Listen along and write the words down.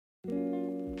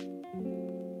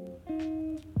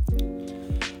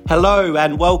Hello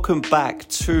and welcome back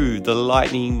to the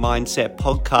Lightning Mindset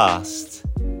podcast.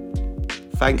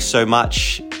 Thanks so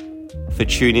much for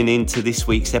tuning in to this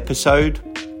week's episode.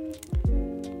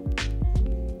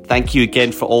 Thank you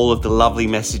again for all of the lovely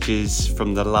messages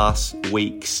from the last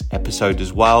week's episode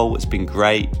as well. It's been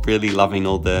great, really loving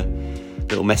all the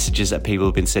little messages that people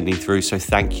have been sending through. So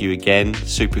thank you again,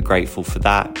 super grateful for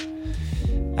that.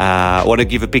 I want to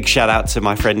give a big shout out to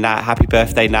my friend Nat. Happy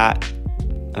birthday, Nat.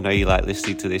 I know you like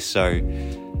listening to this, so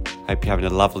hope you're having a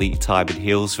lovely time in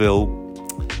Healesville.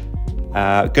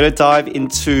 Going to dive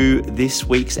into this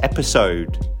week's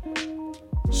episode.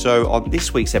 So on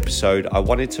this week's episode, I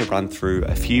wanted to run through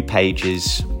a few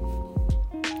pages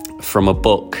from a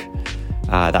book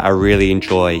that I really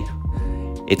enjoy.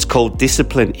 It's called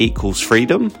Discipline Equals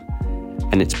Freedom,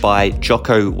 and it's by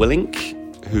Jocko,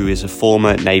 who is a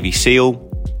former Navy SEAL.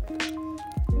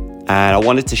 And I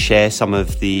wanted to share some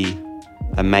of the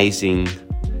amazing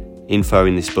info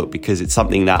in this book because it's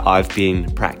something that I've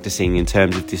been practicing in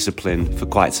terms of discipline for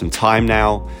quite some time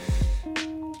now.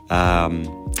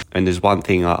 And there's one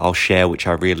thing I'll share which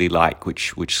I really like,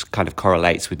 which kind of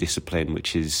correlates with discipline,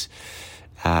 which is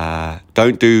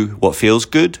don't do what feels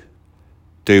good,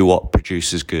 do what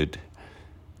produces good.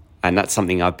 And that's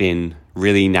something I've been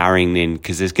really narrowing in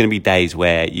because there's going to be days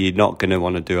where you're not going to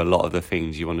want to do a lot of the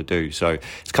things you want to do. So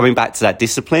it's coming back to that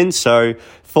discipline. So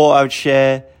thought I would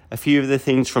share a few of the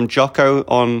things from Jocko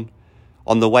on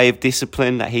the way of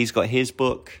discipline that he's got his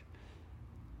book,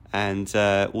 and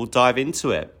we'll dive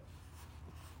into it.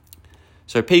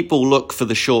 So people look for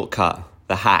the shortcut,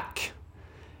 the hack.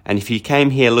 And if you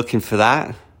came here looking for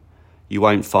that, you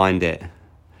won't find it.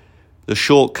 The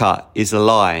shortcut is a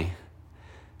lie.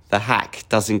 The hack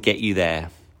doesn't get you there.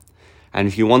 And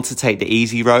if you want to take the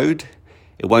easy road,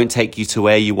 it won't take you to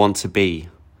where you want to be.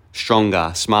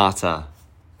 Stronger, smarter,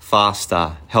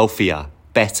 faster, healthier,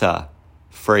 better,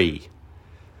 free.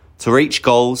 To reach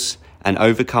goals and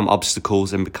overcome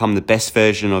obstacles and become the best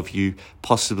version of you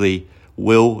possibly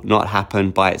will not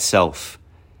happen by itself.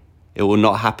 It will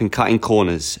not happen cutting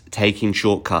corners, taking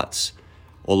shortcuts,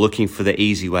 or looking for the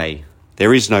easy way.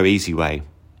 There is no easy way.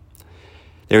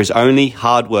 There is only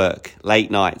hard work, late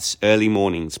nights, early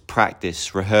mornings,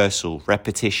 practice, rehearsal,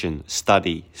 repetition,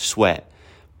 study, sweat,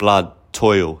 blood,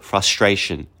 toil,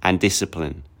 frustration, and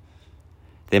discipline.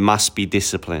 There must be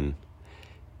discipline.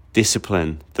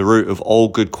 Discipline, the root of all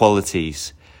good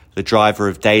qualities, the driver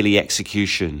of daily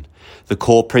execution, the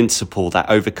core principle that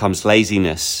overcomes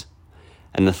laziness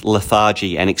and the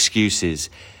lethargy and excuses.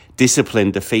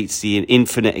 Discipline defeats the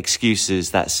infinite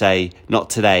excuses that say, not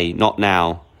today, not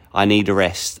now. I need a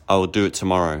rest. I will do it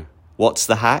tomorrow. What's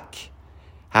the hack?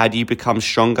 How do you become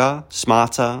stronger,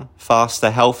 smarter, faster,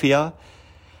 healthier?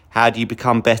 How do you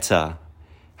become better?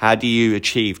 How do you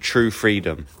achieve true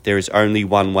freedom? There is only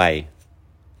one way,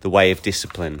 the way of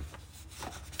discipline.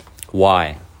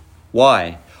 Why?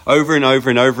 Why? Over and over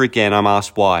and over again, I'm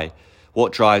asked why.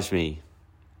 What drives me?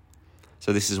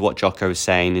 So this is what Jocko is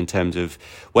saying in terms of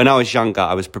when I was younger,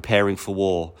 I was preparing for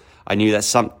war. I knew that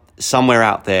somewhere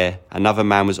out there, another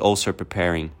man was also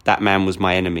preparing. That man was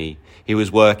my enemy. He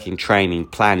was working, training,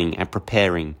 planning, and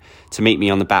preparing to meet me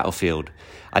on the battlefield.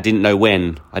 I didn't know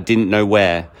when, I didn't know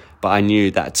where, but I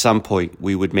knew that at some point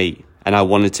we would meet, and I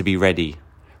wanted to be ready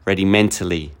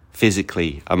mentally,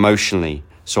 physically, emotionally.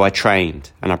 So I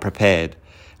trained and I prepared,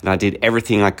 and I did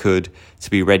everything I could to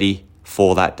be ready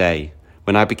for that day.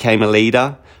 When I became a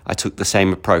leader, I took the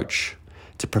same approach,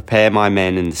 to prepare my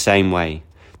men in the same way,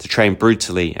 to train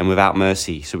brutally and without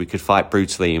mercy so we could fight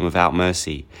brutally and without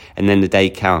mercy. And then the day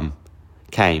came.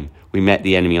 We met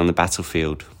the enemy on the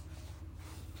battlefield.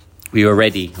 We were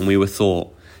ready and we were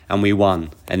thought and we won.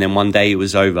 And then one day it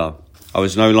was over. I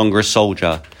was no longer a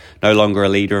soldier, no longer a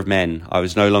leader of men. I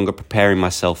was no longer preparing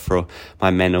myself for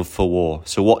my men for war.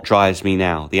 So what drives me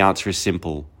now? The answer is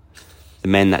simple. The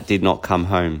men that did not come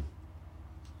home.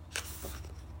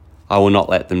 I will not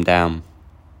let them down.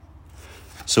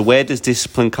 So where does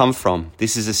discipline come from?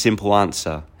 This is a simple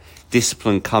answer.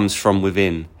 Discipline comes from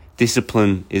within.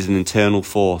 Discipline is an internal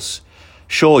force.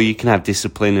 Sure, you can have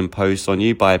discipline imposed on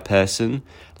you by a person,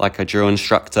 like a drill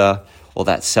instructor or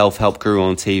that self-help guru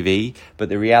on TV, but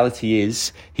the reality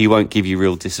is he won't give you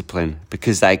real discipline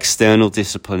because that external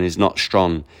discipline is not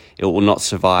strong. It will not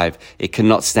survive. It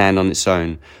cannot stand on its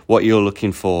own. What you're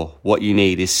looking for, what you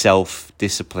need is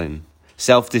self-discipline.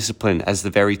 Self-discipline, as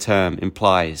the very term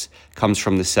implies, comes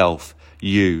from the self,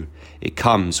 you. It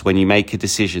comes when you make a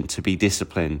decision to be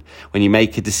disciplined, when you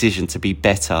make a decision to be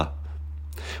better,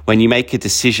 when you make a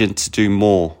decision to do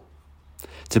more,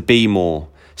 to be more.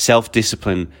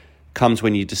 Self-discipline comes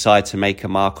when you decide to make a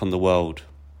mark on the world.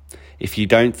 If you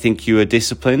don't think you are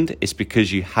disciplined, it's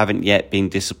because you haven't yet been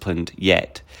disciplined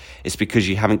yet. It's because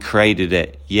you haven't created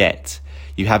it yet.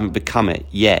 You haven't become it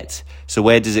yet. So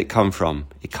where does it come from?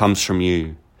 It comes from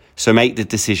you. So make the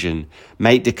decision,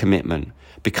 make the commitment,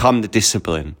 become the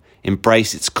discipline,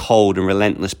 embrace its cold and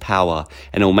relentless power,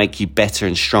 and it will make you better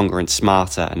and stronger and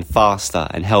smarter and faster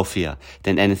and healthier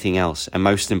than anything else. And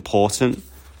most important,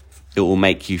 it will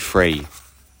make you free.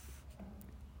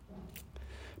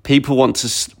 People want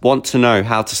to know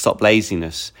how to stop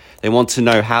laziness. They want to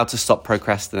know how to stop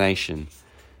procrastination.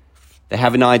 They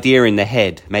have an idea in their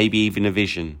head, maybe even a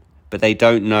vision, but they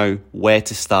don't know where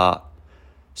to start.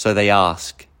 So they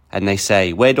ask and they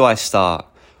say, where do I start?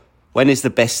 When is the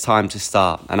best time to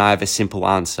start? And I have a simple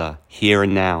answer, here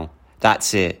and now.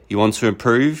 That's it. You want to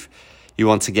improve? You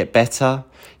want to get better?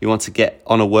 You want to get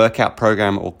on a workout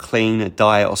program or clean a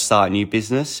diet or start a new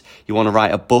business? You want to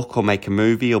write a book or make a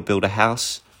movie or build a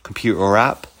house, computer or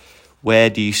app? Where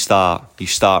do you start? You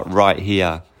start right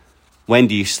here. When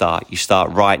do you start? You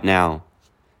start right now.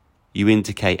 You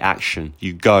indicate action.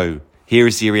 You go. Here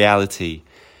is the reality.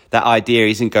 That idea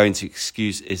isn't going to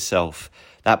excuse itself.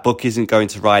 That book isn't going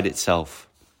to write itself.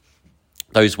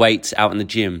 Those weights out in the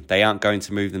gym, they aren't going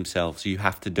to move themselves. You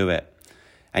have to do it.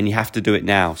 And you have to do it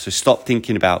now. So stop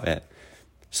thinking about it.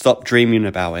 Stop dreaming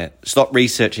about it. Stop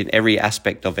researching every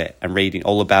aspect of it and reading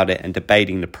all about it and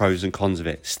debating the pros and cons of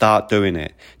it. Start doing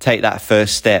it. Take that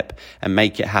first step and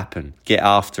make it happen. Get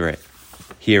after it.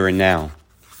 Here and now.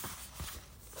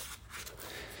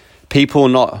 People are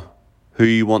not who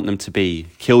you want them to be.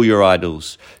 Kill your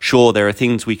idols. Sure, there are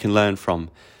things we can learn from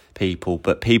people,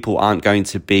 but people aren't going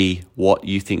to be what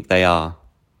you think they are,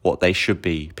 what they should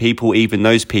be. People, even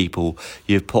those people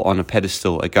you've put on a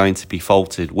pedestal, are going to be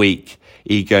faltered, weak,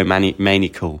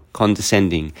 egomaniacal,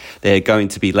 condescending. They are going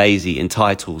to be lazy,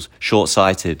 entitled,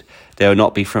 short-sighted. They will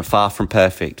not be far from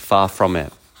perfect, far from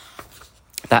it.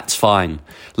 That's fine.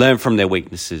 Learn from their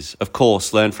weaknesses. Of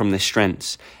course, learn from their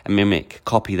strengths and mimic,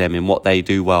 copy them in what they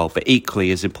do well. But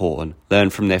equally as important,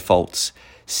 learn from their faults.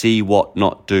 See what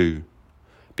not do.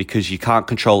 Because you can't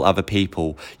control other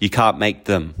people. You can't make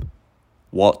them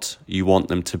what you want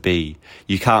them to be.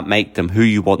 You can't make them who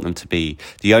you want them to be.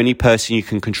 The only person you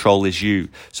can control is you.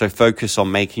 So focus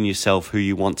on making yourself who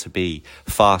you want to be.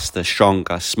 Faster,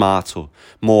 stronger, smarter,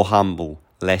 more humble.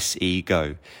 Less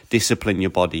ego. Discipline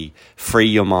your body. Free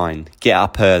your mind. Get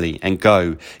up early and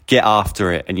go. Get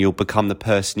after it and you'll become the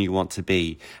person you want to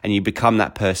be. And you become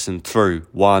that person through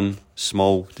one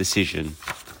small decision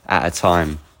at a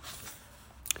time.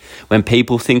 When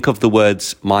people think of the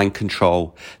words mind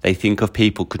control, they think of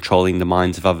people controlling the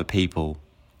minds of other people.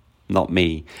 Not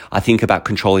me. I think about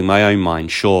controlling my own mind.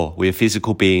 Sure, we are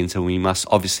physical beings and we must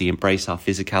obviously embrace our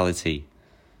physicality.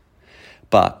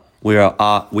 But we are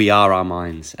our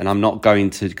minds, and I'm not going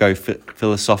to go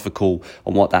philosophical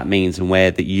on what that means and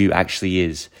where that you actually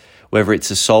is. Whether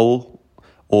it's a soul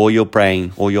or your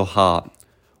brain or your heart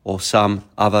or some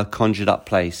other conjured up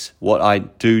place, what I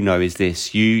do know is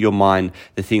this. You, your mind,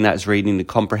 the thing that's reading and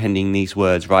comprehending these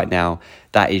words right now,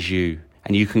 that is you.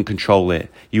 And you can control it.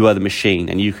 You are the machine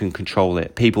and you can control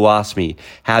it. People ask me,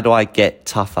 how do I get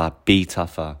tougher? Be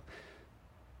tougher.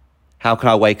 How can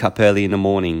I wake up early in the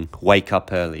morning? Wake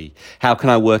up early. How can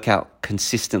I work out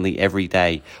consistently every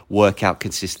day? Work out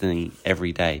consistently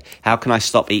every day. How can I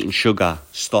stop eating sugar?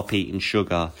 Stop eating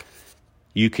sugar.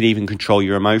 You can even control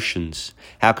your emotions.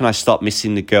 How can I stop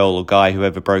missing the girl or guy who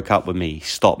ever broke up with me?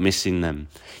 Stop missing them.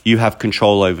 You have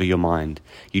control over your mind.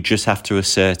 You just have to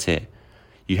assert it.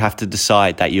 You have to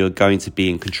decide that you're going to be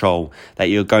in control, that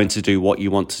you're going to do what you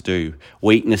want to do.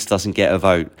 Weakness doesn't get a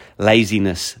vote.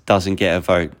 Laziness doesn't get a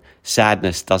vote.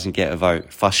 Sadness doesn't get a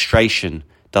vote. Frustration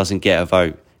doesn't get a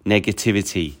vote.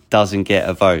 Negativity doesn't get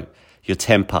a vote. Your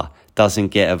temper doesn't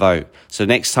get a vote. So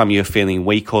next time you're feeling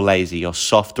weak or lazy or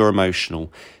soft or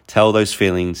emotional, tell those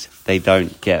feelings they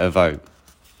don't get a vote.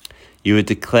 You are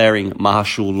declaring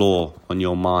martial law on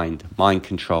your mind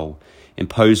control.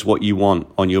 Impose what you want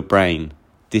on your brain,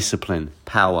 discipline,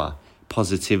 power,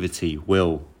 positivity,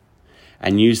 will.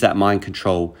 And use that mind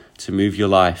control to move your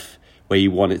life where you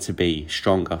want it to be,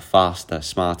 stronger, faster,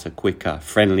 smarter, quicker,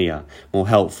 friendlier, more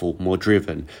helpful, more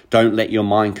driven. Don't let your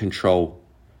mind control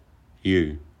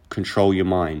you. Control your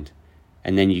mind.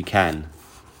 And then you can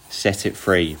set it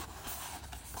free.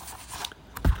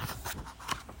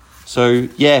 So,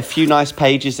 yeah, a few nice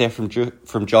pages there from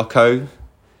Jocko.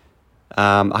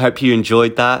 I hope you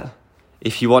enjoyed that.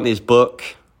 If you want his book,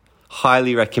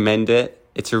 highly recommend it.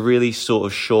 It's a really sort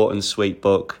of short and sweet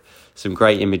book. Some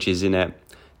great images in it.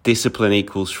 Discipline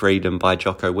Equals Freedom by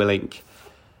Jocko Willink.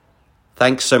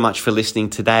 Thanks so much for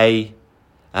listening today.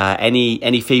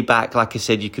 Any feedback, like I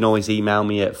said, you can always email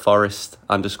me at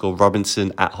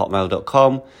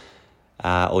forrest_robinson@hotmail.com,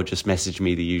 or just message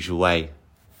me the usual way.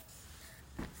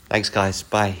 Thanks, guys.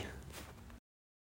 Bye.